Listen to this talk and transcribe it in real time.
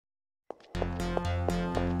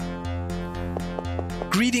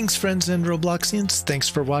Greetings, friends and Robloxians. Thanks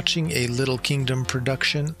for watching a Little Kingdom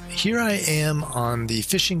production. Here I am on the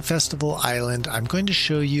Fishing Festival Island. I'm going to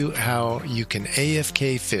show you how you can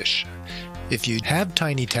AFK fish. If you have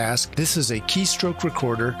Tiny Task, this is a keystroke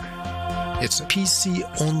recorder. It's a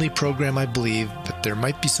PC-only program, I believe, but there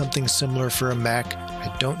might be something similar for a Mac.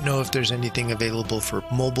 I don't know if there's anything available for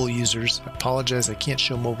mobile users. I apologize, I can't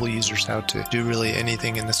show mobile users how to do really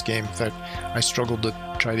anything in this game. In fact, I struggled to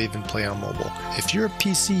try to even play on mobile. If you're a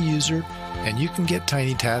PC user and you can get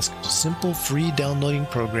Tiny Task, a simple free downloading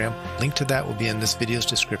program, link to that will be in this video's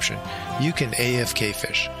description. You can AFK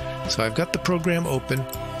fish. So I've got the program open.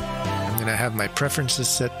 I'm going to have my preferences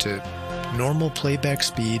set to normal playback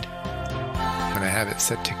speed. I'm going to have it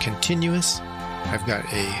set to continuous. I've got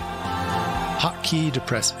a hotkey to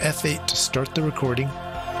press F8 to start the recording.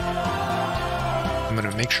 I'm going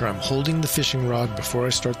to make sure I'm holding the fishing rod before I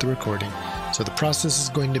start the recording. So the process is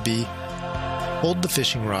going to be hold the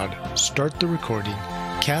fishing rod, start the recording,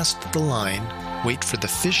 cast the line, wait for the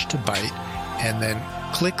fish to bite, and then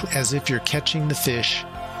click as if you're catching the fish.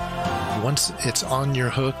 Once it's on your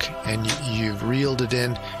hook and you've reeled it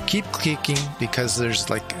in, keep clicking because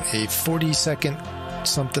there's like a 40-second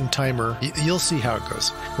something timer. You'll see how it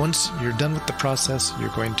goes. Once you're done with the process, you're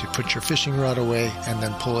going to put your fishing rod away and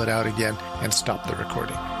then pull it out again and stop the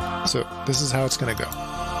recording. So this is how it's going to go.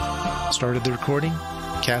 Started the recording,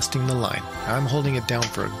 casting the line. I'm holding it down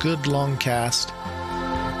for a good long cast.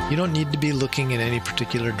 You don't need to be looking in any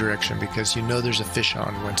particular direction because you know there's a fish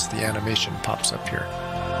on once the animation pops up here.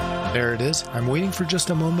 There it is. I'm waiting for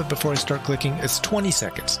just a moment before I start clicking. It's 20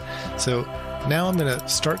 seconds. So now I'm going to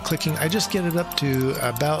start clicking. I just get it up to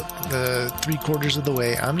about the 3/4 of the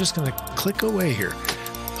way. I'm just going to click away here,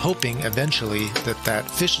 hoping eventually that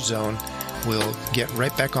fish zone will get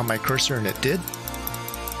right back on my cursor, and it did.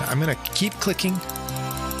 I'm going to keep clicking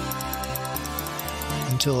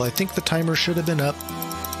until I think the timer should have been up,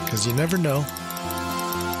 because you never know.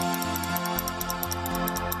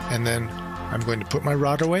 And then I'm going to put my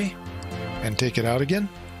rod away and take it out again.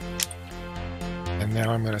 And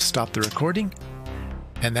now I'm going to stop the recording,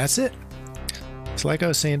 and that's it. So like I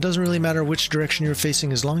was saying, it doesn't really matter which direction you're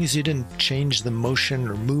facing. As long as you didn't change the motion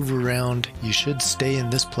or move around, you should stay in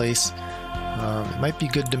this place. It might be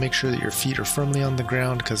good to make sure that your feet are firmly on the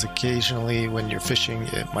ground, because occasionally when you're fishing,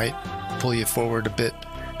 it might pull you forward a bit.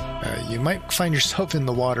 You might find yourself in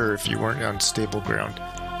the water if you weren't on stable ground.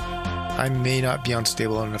 I may not be on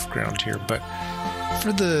stable enough ground here, but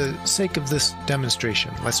for the sake of this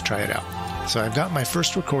demonstration, let's try it out. So I've got my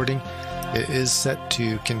first recording. It is set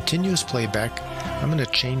to continuous playback. I'm going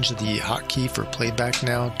to change the hotkey for playback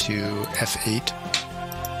now to F8.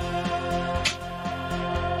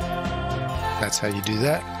 That's how you do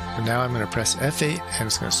that. And now I'm going to press F8 and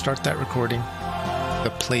it's going to start that recording,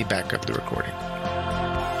 the playback of the recording.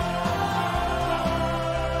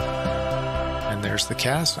 And there's the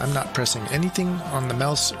cast. I'm not pressing anything on the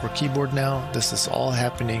mouse or keyboard now. This is all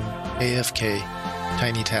happening AFK.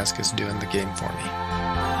 Tiny Task is doing the game for me.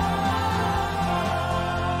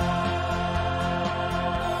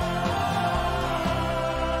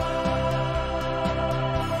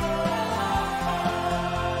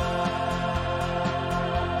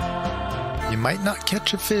 You might not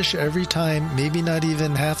catch a fish every time, maybe not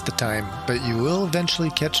even half the time, but you will eventually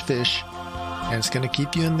catch fish, and it's going to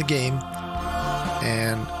keep you in the game.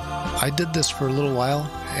 And I did this for a little while,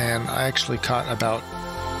 and I actually caught about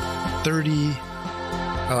 30.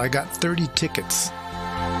 Well, I got 30 tickets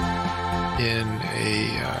in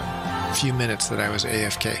a few minutes that I was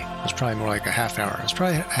AFK. It was probably more like a half hour. It was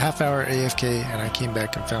probably a half hour AFK, and I came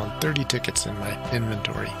back and found 30 tickets in my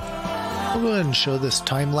inventory. I'll go ahead and show this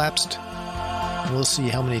time-lapsed. We'll see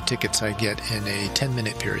how many tickets I get in a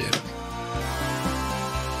 10-minute period.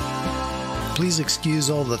 Please excuse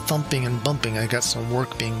all the thumping and bumping. I got some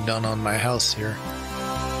work being done on my house here.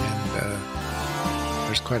 And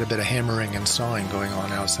there's quite a bit of hammering and sawing going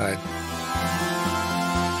on outside.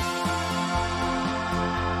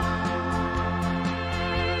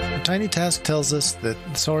 Tiny Task tells us that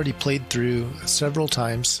it's already played through several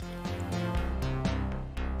times.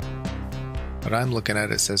 But I'm looking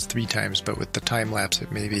at it says 3 times, but with the time lapse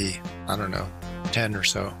it may be, I don't know, 10 or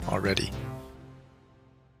so already.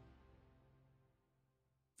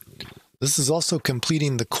 This is also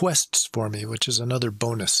completing the quests for me, which is another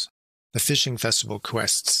bonus. The Fishing Festival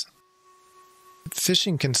quests.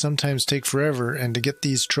 Fishing can sometimes take forever, and to get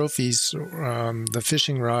these trophies, the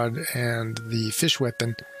fishing rod and the fish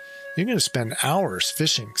weapon, you're going to spend hours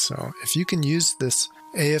fishing. So if you can use this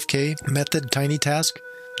AFK method, Tiny Task,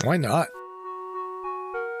 why not?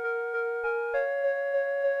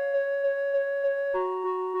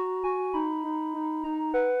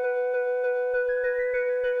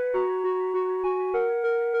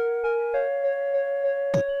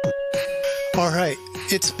 All right,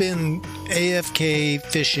 it's been AFK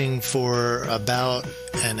fishing for about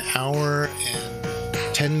an hour and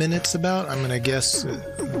 10 minutes about. I'm going to guess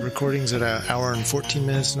recording's at an hour and 14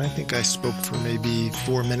 minutes, and I think I spoke for maybe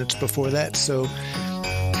 4 minutes before that. So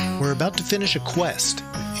we're about to finish a quest,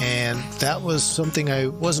 and that was something I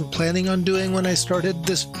wasn't planning on doing when I started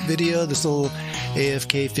this video, this little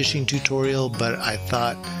AFK fishing tutorial, but I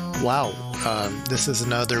thought, wow, this is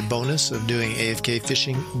another bonus of doing AFK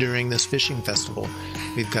fishing during this fishing festival.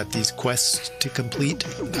 We've got these quests to complete.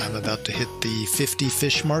 I'm about to hit the 50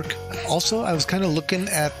 fish mark. Also, I was kind of looking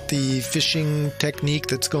at the fishing technique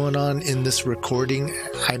that's going on in this recording.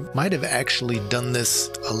 I might have actually done this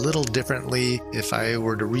a little differently. If I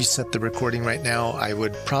were to reset the recording right now, I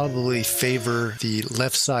would probably favor the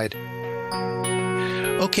left side.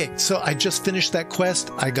 Okay, so I just finished that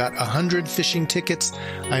quest. I got 100 fishing tickets.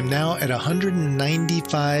 I'm now at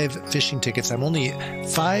 195 fishing tickets. I'm only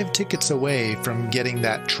 5 tickets away from getting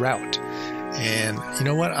that trout. And you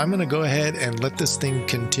know what? I'm going to go ahead and let this thing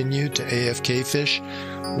continue to AFK fish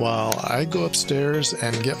while I go upstairs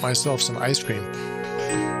and get myself some ice cream.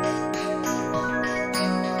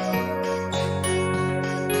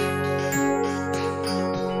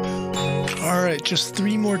 Alright, just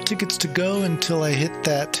 3 more tickets to go until I hit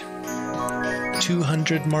that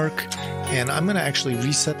 200 mark, and I'm going to actually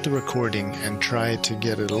reset the recording and try to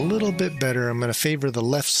get it a little bit better. I'm going to favor the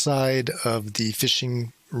left side of the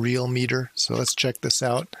fishing reel meter, so let's check this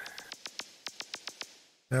out.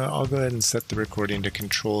 Now I'll go ahead and set the recording to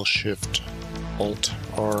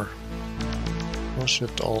Control-Shift-Alt-R.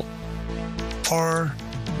 Control-Shift-Alt-R.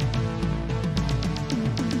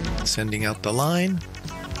 Sending out the line.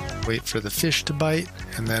 Wait for the fish to bite,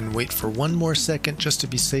 and then wait for 1 more second just to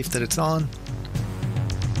be safe that it's on.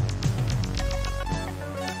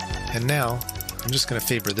 And now, I'm just going to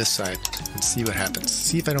favor this side and see what happens.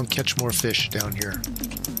 See if I don't catch more fish down here.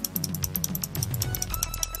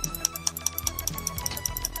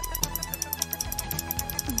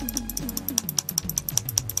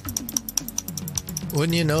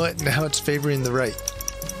 Wouldn't you know it, now it's favoring the right.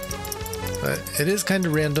 But it is kind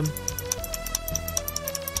of random.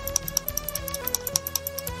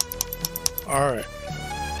 Alright,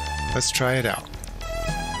 let's try it out.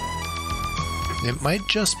 It might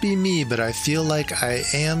just be me, but I feel like I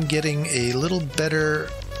am getting a little better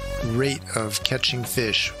rate of catching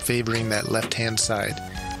fish, favoring that left-hand side.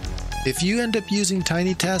 If you end up using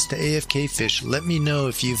Tiny Task to AFK fish, let me know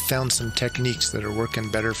if you've found some techniques that are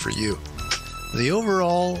working better for you. The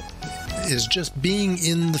overall is just being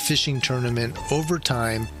in the fishing tournament over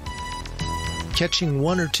time. Catching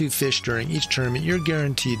 1 or 2 fish during each tournament, you're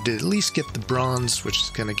guaranteed to at least get the bronze, which is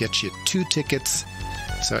going to get you 2 tickets.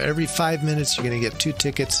 So every 5 minutes you're going to get 2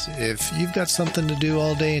 tickets. If you've got something to do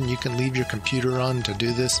all day and you can leave your computer on to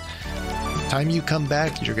do this, time you come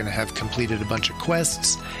back, you're going to have completed a bunch of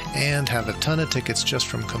quests and have a ton of tickets just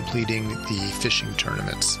from completing the fishing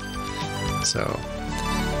tournaments. So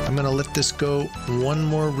I'm going to let this go 1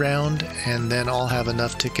 more round, and then I'll have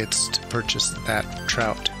enough tickets to purchase that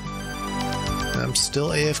trout. I'm still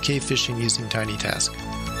AFK fishing using Tiny Task.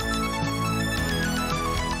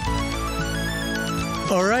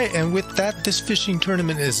 Alright, and with that, this fishing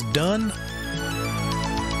tournament is done.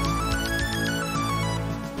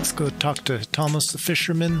 Let's go talk to Thomas the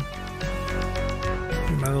fisherman.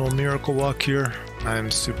 My little miracle walk here. I'm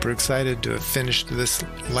super excited to have finished this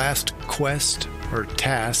last quest, or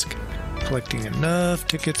task, collecting enough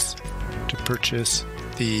tickets to purchase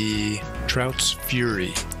the Trout's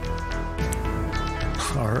Fury.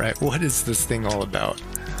 Alright, what is this thing all about?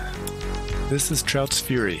 This is Trout's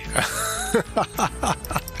Fury.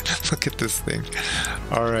 Look at this thing.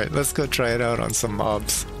 Alright, let's go try it out on some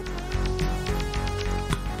mobs.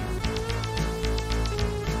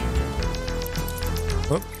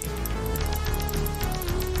 Oh.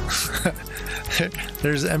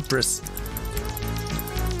 There's Empress.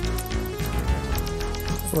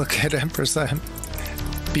 Look at Empress. I'm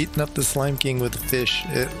beating up the Slime King with a fish.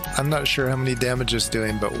 I'm not sure how many damage it's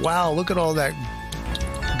doing, but wow, look at all that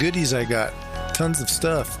goodies I got. Tons of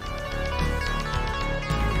stuff.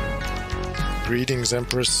 Greetings,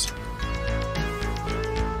 Empress.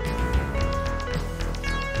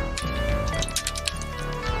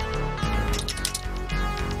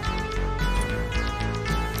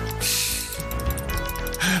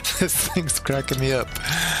 This thing's cracking me up.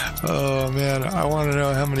 Oh man, I want to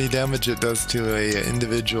know how many damage it does to a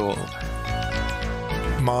individual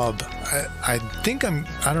mob. I think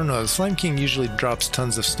I don't know, the Slime King usually drops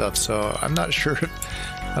tons of stuff, so I'm not sure.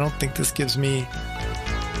 I don't think this gives me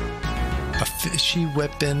a fishy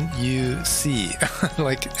weapon you see.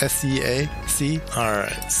 Like SEA? See?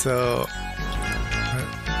 Alright, so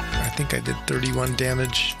think I did 31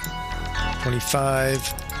 damage.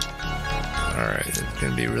 25. Alright, it's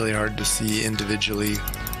going to be really hard to see individually.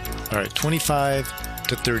 Alright, 25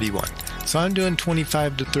 to 31. So I'm doing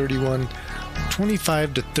 25 to 31.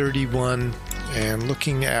 25 to 31. And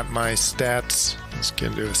looking at my stats, let's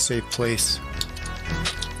get into a safe place.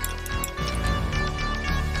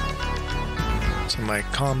 So my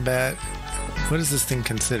combat, what is this thing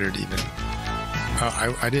considered even?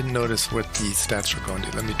 I didn't notice what the stats were going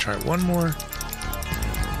to. Let me try one more.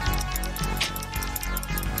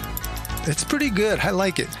 It's pretty good. I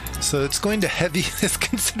like it. So it's going to heavy. It's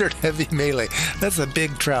considered heavy melee. That's a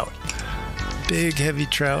big trout. Big heavy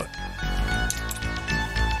trout.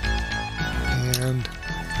 And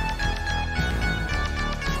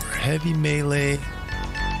for heavy melee,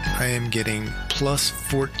 I am getting plus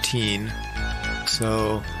 14.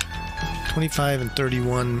 So 25 and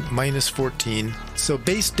 31 minus 14. So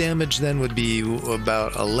base damage then would be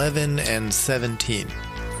about 11 and 17.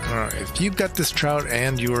 Alright, if you've got this trout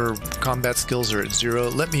and your combat skills are at 0,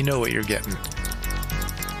 let me know what you're getting.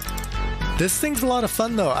 This thing's a lot of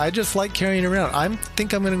fun though. I just like carrying it around. I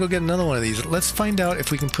think I'm going to go get another one of these. Let's find out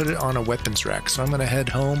if we can put it on a weapons rack. So I'm going to head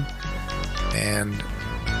home and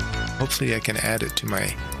hopefully I can add it to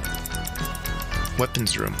my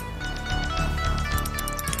weapons room.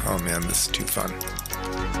 Oh man, this is too fun.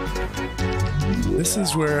 This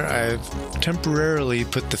is where I've temporarily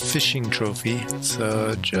put the fishing trophy,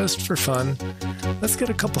 so just for fun, let's get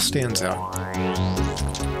a couple stands out.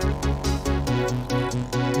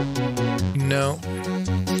 No,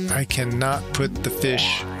 I cannot put the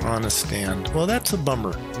fish on a stand. Well, that's a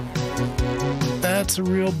bummer. That's a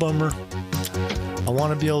real bummer. I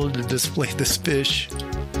want to be able to display this fish.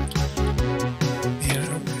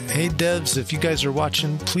 Hey devs, if you guys are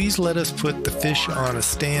watching, please let us put the fish on a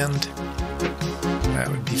stand. That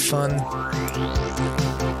would be fun.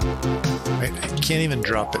 I can't even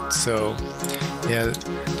drop it, so yeah,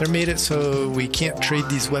 they made it so we can't trade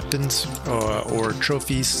these weapons or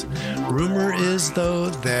trophies. Rumor is though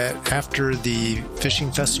that after the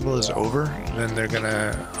fishing festival is over, then they're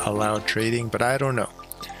gonna allow trading, but I don't know.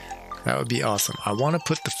 That would be awesome. I want to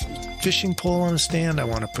put the fishing pole on a stand. I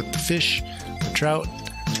want to put the fish, the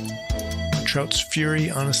Trout's Fury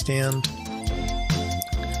on a stand.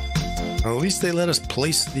 Well, at least they let us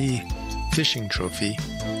place the fishing trophy.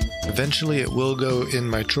 Eventually it will go in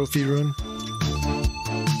my trophy room.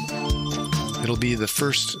 It'll be the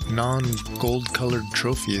first non-gold colored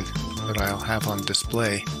trophy that I'll have on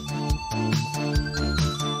display.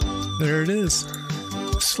 There it is.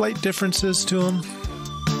 Slight differences to them.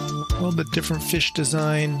 A little bit different fish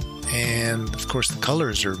design, and of course the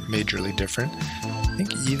colors are majorly different. I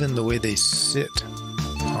think even the way they sit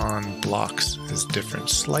on blocks is different.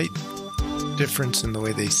 Slight difference in the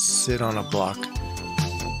way they sit on a block.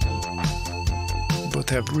 Both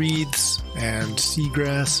have wreaths and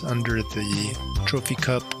seagrass under the trophy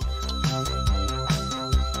cup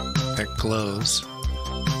that glows.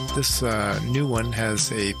 This new one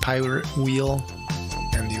has a pirate wheel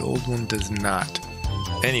and the old one does not.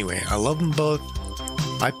 Anyway, I love them both.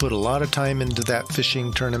 I put a lot of time into that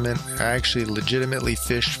fishing tournament. I actually legitimately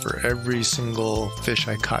fished for every single fish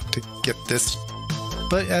I caught to get this.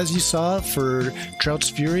 But as you saw for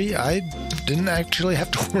Trout's Fury, I didn't actually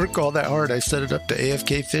have to work all that hard. I set it up to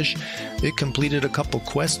AFK fish. It completed a couple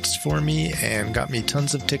quests for me and got me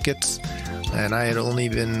tons of tickets. And I've only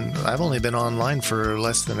been online for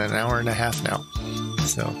less than an hour and a half now.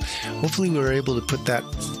 So hopefully we were able to put that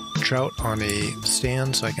trout on a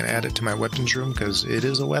stand so I can add it to my weapons room, because it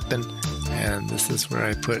is a weapon, and this is where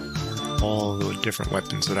I put all the different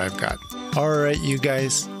weapons that I've got. Alright you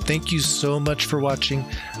guys, thank you so much for watching.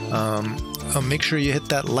 Make sure you hit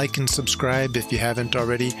that like and subscribe if you haven't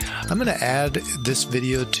already. I'm going to add this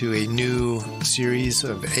video to a new series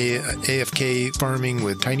of AFK farming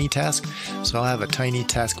with Tiny Task. So I'll have a Tiny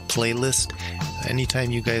Task playlist.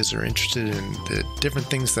 Anytime you guys are interested in the different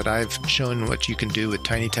things that I've shown what you can do with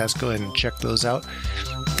Tiny Task, go ahead and check those out.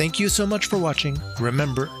 Thank you so much for watching.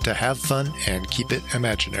 Remember to have fun and keep it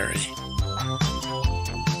imaginary.